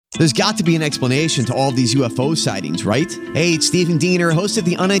There's got to be an explanation to all of these UFO sightings, right? Hey, it's Stephen Diener, host of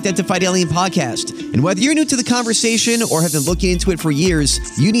the Unidentified Alien Podcast. And whether you're new to the conversation or have been looking into it for years,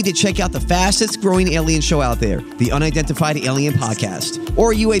 you need to check out the fastest growing alien show out there, the Unidentified Alien Podcast,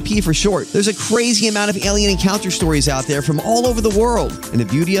 or UAP for short. There's a crazy amount of alien encounter stories out there from all over the world. And the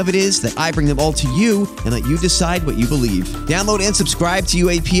beauty of it is that I bring them all to you and let you decide what you believe. Download and subscribe to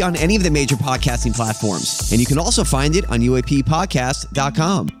UAP on any of the major podcasting platforms. And you can also find it on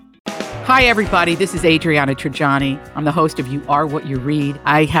UAPpodcast.com. Hi, everybody. This is Adriana Trajani. I'm the host of You Are What You Read.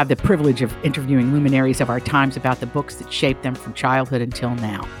 I have the privilege of interviewing luminaries of our times about the books that shaped them from childhood until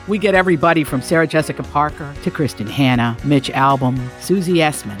now. We get everybody from Sarah Jessica Parker to Kristen Hanna, Mitch Albom, Susie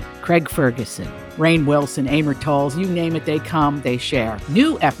Essman, Craig Ferguson, Rainn Wilson, Amor Tolls, you name it, they come, they share.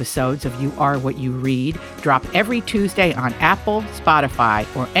 New episodes of You Are What You Read drop every Tuesday on Apple,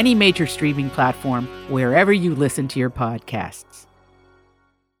 Spotify, or any major streaming platform wherever you listen to your podcasts.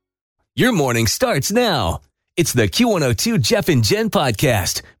 Your morning starts now. It's the Q102 Jeff and Jen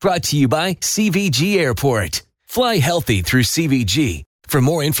podcast brought to you by CVG Airport. Fly healthy through CVG. For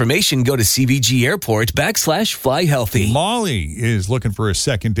more information, go to CVG Airport /fly healthy. Molly is looking for a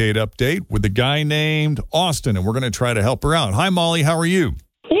second date update with a guy named Austin, and we're going to try to help her out. Hi, Molly. How are you?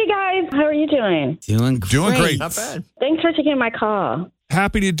 Hey, guys. How are you doing? Doing great. Not bad. Thanks for taking my call.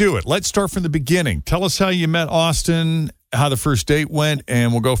 Happy to do it. Let's start from the beginning. Tell us how you met Austin, how the first date went,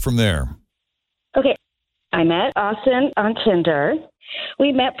 and we'll go from there. Okay. I met Austin on Tinder.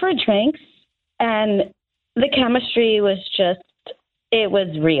 We met for drinks, and the chemistry was it was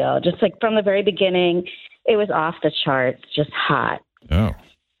real. Just like from the very beginning, it was off the charts, just hot. Oh.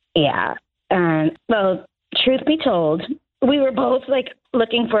 Yeah. And, well, truth be told, we were both like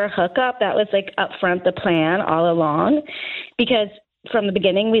looking for a hookup. That was like up front the plan all along, because from the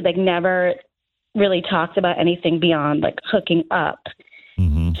beginning, we like never really talked about anything beyond like hooking up.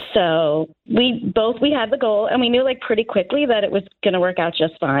 Mm-hmm. So we had the goal, and we knew like pretty quickly that it was going to work out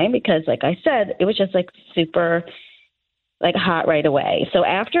just fine, because like I said, it was just like super like hot right away. So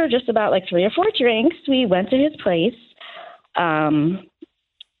after just about like 3 or 4 drinks, we went to his place. And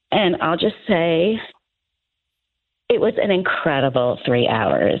I'll just say it was an incredible 3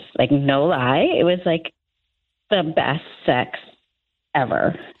 hours. Like no lie. It was like the best sex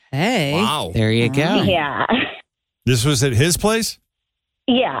ever. Hey, wow. There you go. Yeah. This was at his place?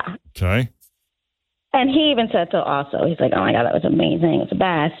 Yeah. Okay. And he even said so also. He's like, oh, my God, that was amazing. It was the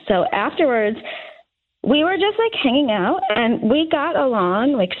best. So afterwards, we were just like hanging out, and we got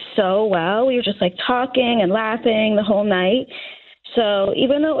along like so well. We were just like talking and laughing the whole night. So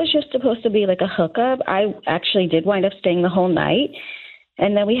even though it was just supposed to be like a hookup, I actually did wind up staying the whole night.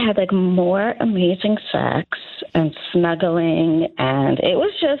 And then we had like more amazing sex and snuggling, and it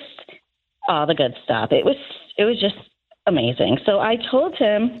was just all the good stuff. It was just amazing. So I told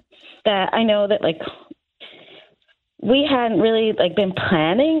him that I know that like we hadn't really like been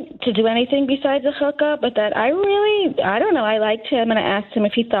planning to do anything besides a hookup, but that I don't know, I liked him, and I asked him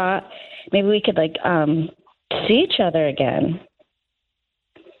if he thought maybe we could like see each other again.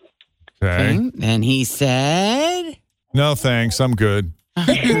 Okay. And he said, no, thanks. I'm good. No.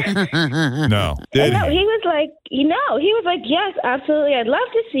 No, he was like, yes, absolutely. I'd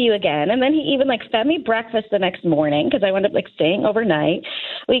love to see you again. And then he even like fed me breakfast the next morning, because I wound up like staying overnight.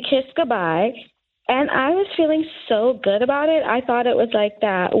 We kissed goodbye, and I was feeling so good about it. I thought it was like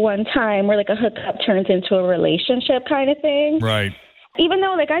that one time where like a hookup turns into a relationship kind of thing. Right. Even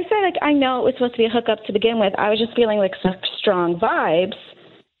though, like I said, like I know it was supposed to be a hookup to begin with, I was just feeling like such strong vibes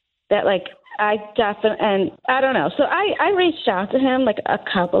that like I definitely, and I don't know. So I reached out to him like a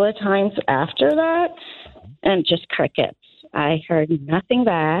couple of times after that, and just crickets. I heard nothing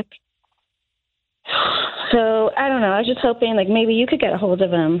back. So I don't know. I was just hoping like maybe you could get a hold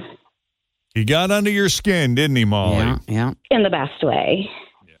of him. He got under your skin, didn't he, Molly? Yeah. In the best way.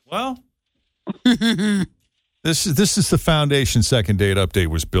 Well, this is the foundation second date update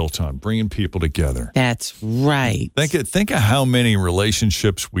was built on, bringing people together. That's right. Think of how many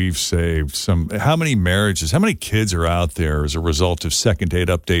relationships we've saved, how many marriages, how many kids are out there as a result of second date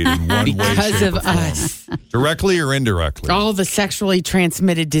update in one way, Because shape, of or form. us. Directly or indirectly. All the sexually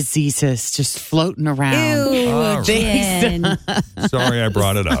transmitted diseases just floating around. Ew, Oh, Jen. Sorry I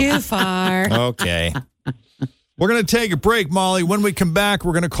brought it up. Too far. Okay. We're going to take a break, Molly. When we come back,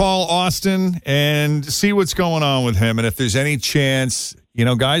 we're going to call Austin and see what's going on with him. And if there's any chance,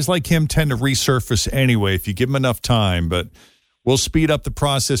 guys like him tend to resurface anyway if you give them enough time. But we'll speed up the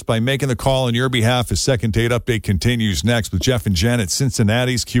process by making the call on your behalf as Second Date Update continues next with Jeff and Jen at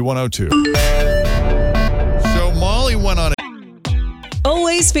Cincinnati's Q102. So Molly went on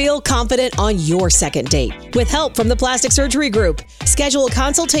always feel confident on your second date. With help from the Plastic Surgery Group. Schedule a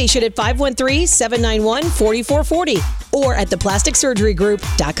consultation at 513-791-4440 or at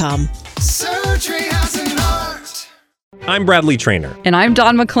theplasticsurgerygroup.com. Surgery has an art. I'm Bradley Trainer. And I'm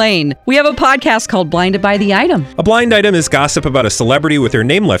Don McClain. We have a podcast called Blinded by the Item. A blind item is gossip about a celebrity with their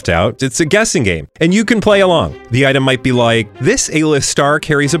name left out. It's a guessing game, and you can play along. The item might be like, this A-list star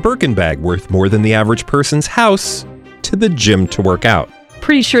carries a Birkin bag worth more than the average person's house to the gym to work out.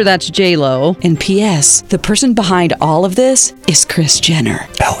 Pretty sure that's J-Lo. And P.S. the person behind all of this is Kris Jenner,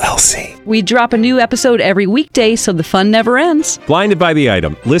 LLC. We drop a new episode every weekday so the fun never ends. Blinded by the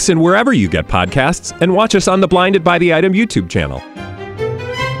Item. Listen wherever you get podcasts and watch us on the Blinded by the Item YouTube channel.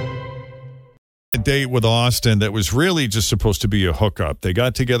 A date with Austin that was really just supposed to be a hookup. They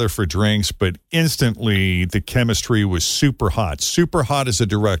got together for drinks, but instantly the chemistry was super hot. Super hot is a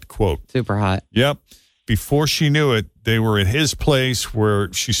direct quote. Super hot. Yep. Before she knew it, they were at his place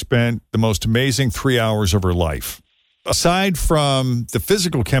where she spent the most amazing 3 hours of her life. Aside from the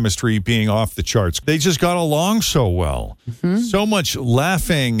physical chemistry being off the charts, they just got along so well. So much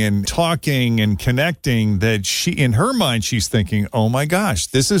laughing and talking and connecting that she, in her mind, she's thinking, oh my gosh,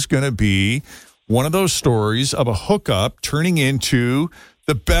 this is going to be one of those stories of a hookup turning into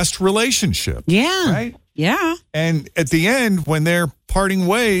the best relationship. Yeah. Right? Yeah. And at the end, when they're parting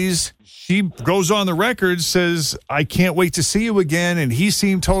ways, she goes on the record, says, I can't wait to see you again. And he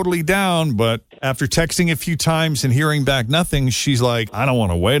seemed totally down. But after texting a few times and hearing back nothing, she's like, I don't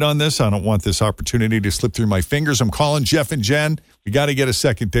want to wait on this. I don't want this opportunity to slip through my fingers. I'm calling Jeff and Jen. We got to get a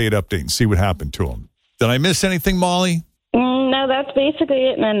second date update and see what happened to him. Did I miss anything, Molly? No, that's basically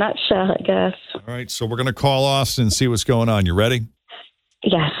it in a nutshell, I guess. All right. So we're going to call Austin and see what's going on. You ready?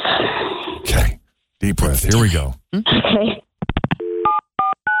 Yes. Okay. Deep breath. Here we go. Okay.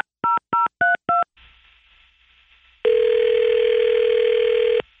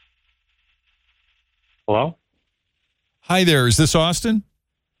 Hello? Hi there. Is this Austin?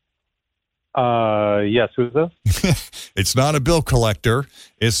 Yes. Who's this? It's not a bill collector.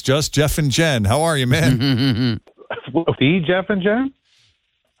 It's just Jeff and Jen. How are you, man? The Jeff and Jen?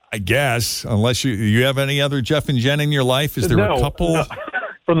 I guess, unless you have any other Jeff and Jen in your life. Is there a couple? No.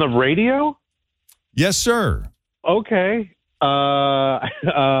 From the radio? Yes, sir. Okay.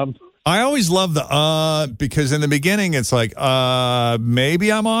 I always love the because in the beginning it's like,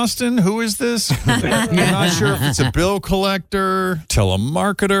 maybe I'm Austin. Who is this? I'm not sure if it's a bill collector,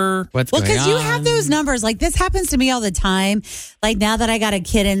 telemarketer. Well, because you have those numbers. Like, this happens to me all the time. Like, now that I got a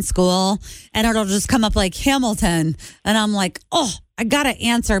kid in school, and it'll just come up like Hamilton. And I'm like, oh, I got to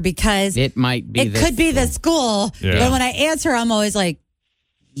answer because it might be. It could be the school. Yeah. But when I answer, I'm always like,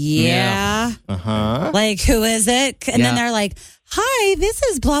 yeah. Uh-huh. Like, who is it? And then they're like, hi, this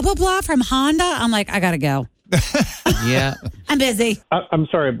is blah, blah, blah from Honda. I'm like, I got to go. Yeah. I'm busy. I'm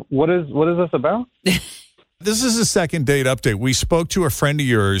sorry. What is this about? This is a second date update. We spoke to a friend of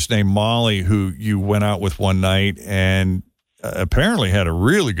yours named Molly who you went out with one night and apparently had a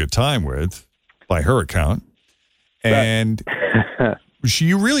really good time with, by her account. And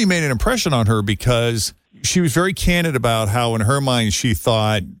you really made an impression on her because she was very candid about how in her mind she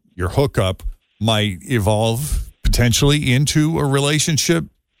thought your hookup might evolve potentially into a relationship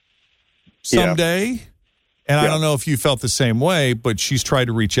someday. Yeah. And I don't know if you felt the same way, but she's tried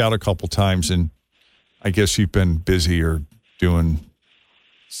to reach out a couple times and I guess you've been busy or doing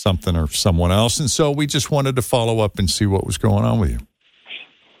something or someone else. And so we just wanted to follow up and see what was going on with you.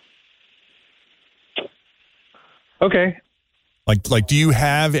 Okay. Like, do you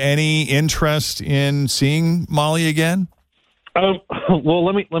have any interest in seeing Molly again? Well,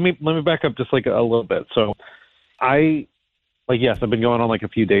 let me back up just like a little bit. So yes, I've been going on like a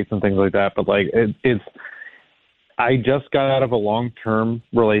few dates and things like that, but like I just got out of a long-term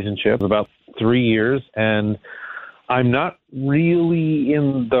relationship about 3 years, and I'm not really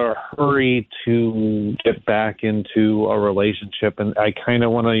in the hurry to get back into a relationship, and I kind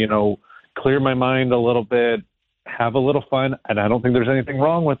of want to, clear my mind a little bit, have a little fun, and I don't think there's anything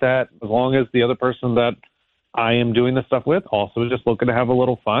wrong with that as long as the other person that I am doing this stuff with also is just looking to have a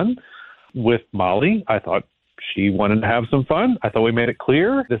little fun. With Molly, I thought she wanted to have some fun. I thought we made it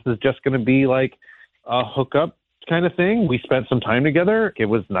clear this is just going to be like a hookup kind of thing. We spent some time together. It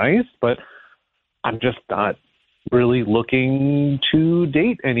was nice, but I'm just not really looking to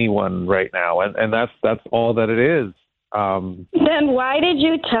date anyone right now. And that's all that it is. Then why did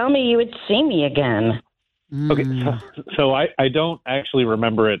you tell me you would see me again? Okay, so I don't actually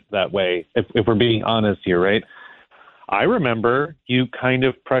remember it that way, if we're being honest here, right? I remember you kind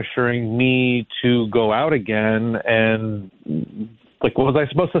of pressuring me to go out again, and, like, what was I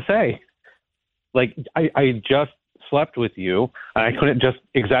supposed to say? Like, I just slept with you. I couldn't just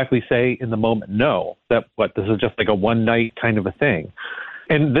exactly say in the moment, no, this is just like a one night kind of a thing.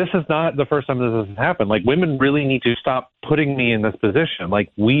 And this is not the first time this has happened. Like, women really need to stop putting me in this position. Like,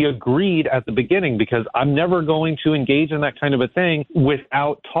 we agreed at the beginning, because I'm never going to engage in that kind of a thing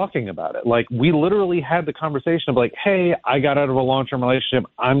without talking about it. Like, we literally had the conversation of like, hey, I got out of a long-term relationship.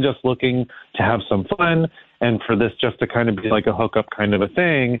 I'm just looking to have some fun and for this just to kind of be like a hookup kind of a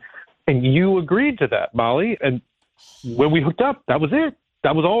thing. And you agreed to that, Molly. And when we hooked up, that was it.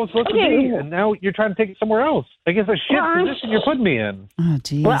 That was all it was supposed to be, and now you're trying to take it somewhere else. I guess a shit position you're putting me in. Oh,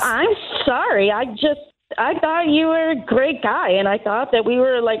 geez. Well, I'm sorry. I thought you were a great guy, and I thought that we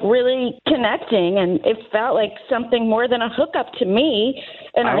were, like, really connecting, and it felt like something more than a hookup to me.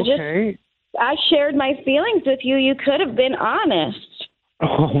 And I shared my feelings with you. You could have been honest.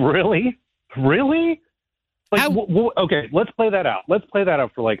 Oh, really? Really? Like, okay, let's play that out. Let's play that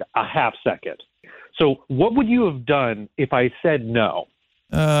out for, like, a half second. So what would you have done if I said no?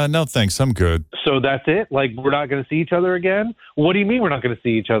 No, thanks. I'm good. So that's it? Like, we're not going to see each other again? What do you mean we're not going to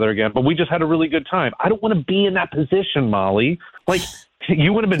see each other again? But we just had a really good time. I don't want to be in that position, Molly. Like,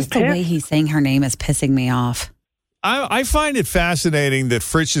 you would have been Just pissed. the way he's saying her name is pissing me off. I find it fascinating that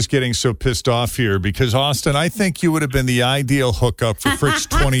Fritz is getting so pissed off here because, Austin, I think you would have been the ideal hookup for Fritz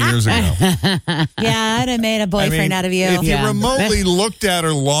 20 years ago. Yeah, I'd have made a boyfriend out of you. If you remotely looked at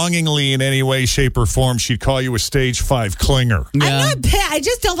her longingly in any way, shape, or form, she'd call you a stage 5 clinger. I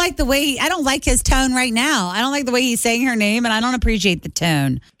just don't like the way I don't like his tone right now. I don't like the way he's saying her name, and I don't appreciate the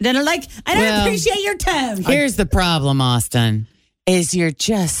tone. I don't appreciate your tone. Here's the problem, Austin, is you're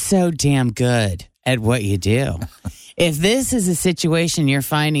just so damn good at what you do. If this is a situation you're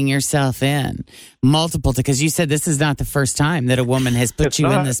finding yourself in, because you said this is not the first time that a woman has put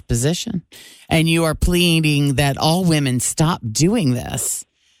you in this position, and you are pleading that all women stop doing this.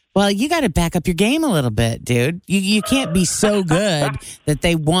 Well, you got to back up your game a little bit, dude. You can't be so good that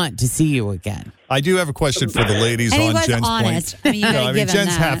they want to see you again. I do have a question for the ladies and on he was Jen's honest. point. I mean,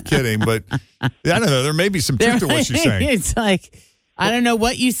 Jen's half kidding, but I don't know. There may be some truth to what she's saying. It's like, I don't know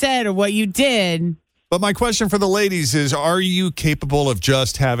what you said or what you did. But my question for the ladies is, are you capable of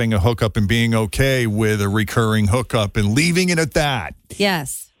just having a hookup and being okay with a recurring hookup and leaving it at that?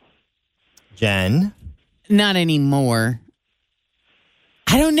 Yes. Jen? Not anymore.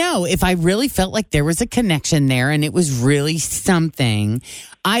 I don't know. If I really felt like there was a connection there and it was really something,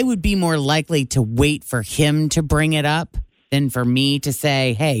 I would be more likely to wait for him to bring it up than for me to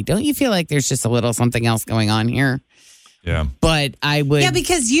say, hey, don't you feel like there's just a little something else going on here? Yeah. But I would. Yeah,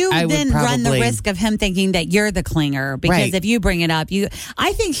 because you then run the risk of him thinking that you're the clinger. Because if you bring it up,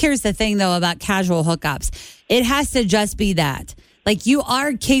 I think here's the thing, though, about casual hookups. It has to just be that. Like, you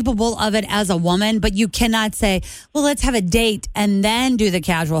are capable of it as a woman, but you cannot say, well, let's have a date and then do the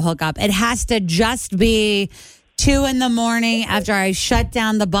casual hookup. It has to just be 2 a.m. after I shut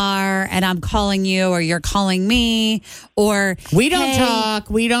down the bar and I'm calling you or you're calling me, or we don't talk,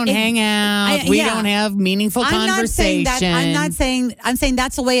 we don't hang out, we don't have meaningful conversation. I'm saying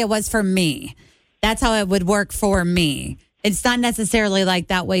that's the way it was for me. That's how it would work for me. It's not necessarily like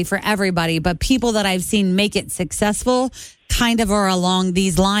that way for everybody, but people that I've seen make it successful kind of are along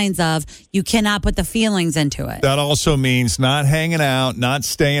these lines of you cannot put the feelings into it. That also means not hanging out, not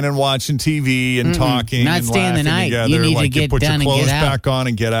staying and watching TV and talking, not and staying the night. Together. You need to get put done your clothes and get out. back on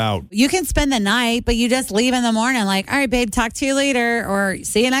and get out. You can spend the night, but you just leave in the morning like, all right, babe, talk to you later, or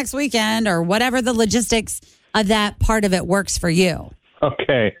see you next weekend, or whatever the logistics of that part of it works for you.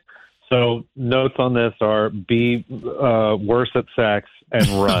 Okay. So notes on this are be worse at sex and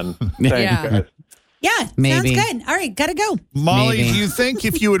run. Thanks, guys. Yeah, Maybe. Sounds good. All right, gotta go. Molly, do you think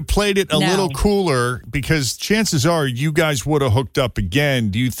if you had played it a little cooler, because chances are you guys would have hooked up again,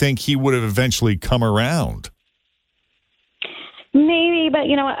 do you think he would have eventually come around? Maybe, but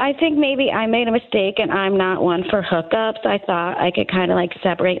you know what? I think maybe I made a mistake and I'm not one for hookups. I thought I could kind of like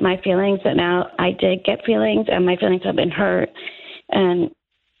separate my feelings, but now I did get feelings and my feelings have been hurt. And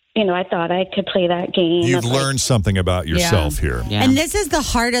you know, I thought I could play that game. You've learned something about yourself here. Yeah. And this is the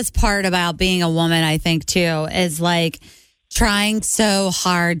hardest part about being a woman, I think, too, is like trying so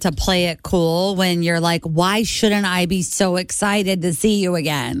hard to play it cool when you're like, why shouldn't I be so excited to see you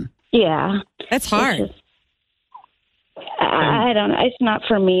again? Yeah. That's hard. I don't know. It's not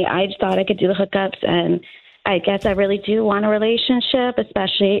for me. I just thought I could do the hookups, and I guess I really do want a relationship,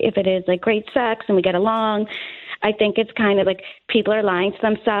 especially if it is like great sex and we get along. I think it's kind of like people are lying to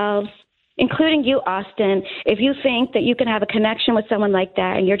themselves, including you, Austin. If you think that you can have a connection with someone like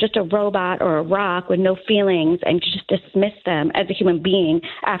that and you're just a robot or a rock with no feelings and you just dismiss them as a human being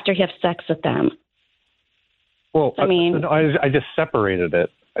after you have sex with them. Well, I mean, I just separated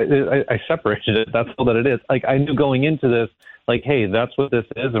it. I separated it. That's all that it is. Like, I knew going into this, like, hey, that's what this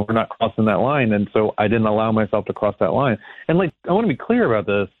is, and we're not crossing that line. And so I didn't allow myself to cross that line. And, like, I want to be clear about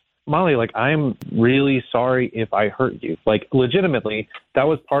this. Molly, like, I'm really sorry if I hurt you. Like, legitimately, that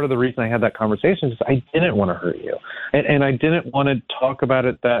was part of the reason I had that conversation, is I didn't want to hurt you. And I didn't want to talk about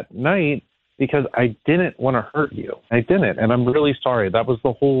it that night because I didn't want to hurt you. I didn't. And I'm really sorry. That was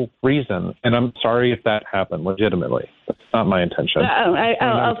the whole reason. And I'm sorry if that happened, legitimately. That's not my intention.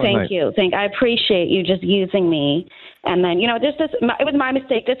 Thank you. I appreciate you just using me. And then, it was my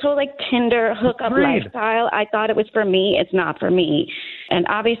mistake. This whole, like, Tinder hookup lifestyle, I thought it was for me. It's not for me. And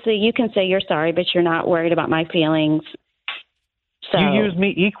obviously you can say you're sorry, but you're not worried about my feelings. So you used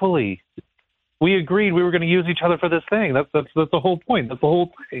me equally. We agreed we were going to use each other for this thing. That's the whole point. That's the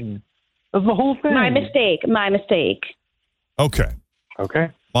whole thing. That's the whole thing. My mistake. Okay.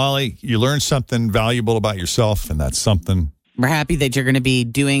 Molly, you learned something valuable about yourself, and that's something. We're happy that you're going to be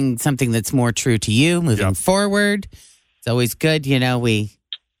doing something that's more true to you moving forward. It's always good, to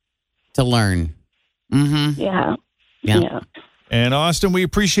learn. Mm-hmm. Yeah. And Austin, we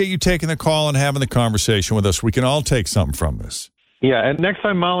appreciate you taking the call and having the conversation with us. We can all take something from this. Yeah, and next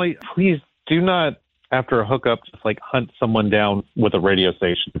time, Molly, please do not, after a hookup, just like hunt someone down with a radio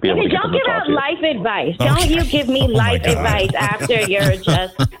station to be able to get them to talk to you. Don't give out life advice. Don't you give me life advice after you're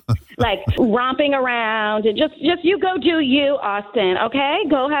just like romping around. Just you go do you, Austin. Okay,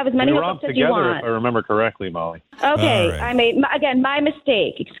 go have as many hookups as you want. If I remember correctly, Molly. Okay, right. I made my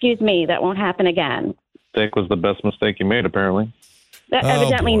mistake. Excuse me. That won't happen again. Mistake was the best mistake you made, apparently.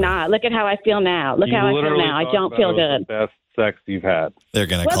 Evidently not. Look at how I feel now. I don't feel good. The best sex you've had. They're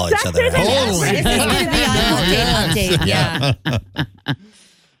going to call each other out. This is going to be on update. Yeah.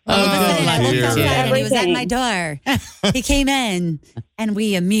 And he was at my door. He came in, and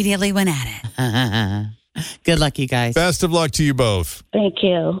we immediately went at it. Good luck, you guys. Best of luck to you both. Thank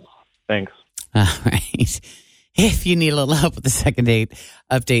you. Thanks. All right. If you need a little help with the second date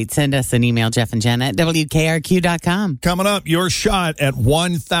update, send us an email, Jeff and Jen at WKRQ.com. Coming up, your shot at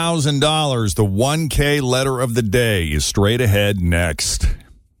 $1,000. The 1K letter of the day is straight ahead next.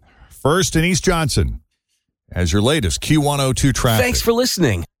 First, Denise Johnson as your latest Q102 traffic. Thanks for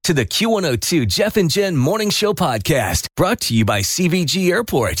listening to the Q102 Jeff and Jen Morning Show podcast, brought to you by CVG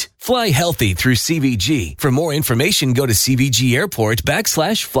Airport. Fly healthy through CVG. For more information, go to CVG Airport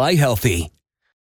 /fly healthy.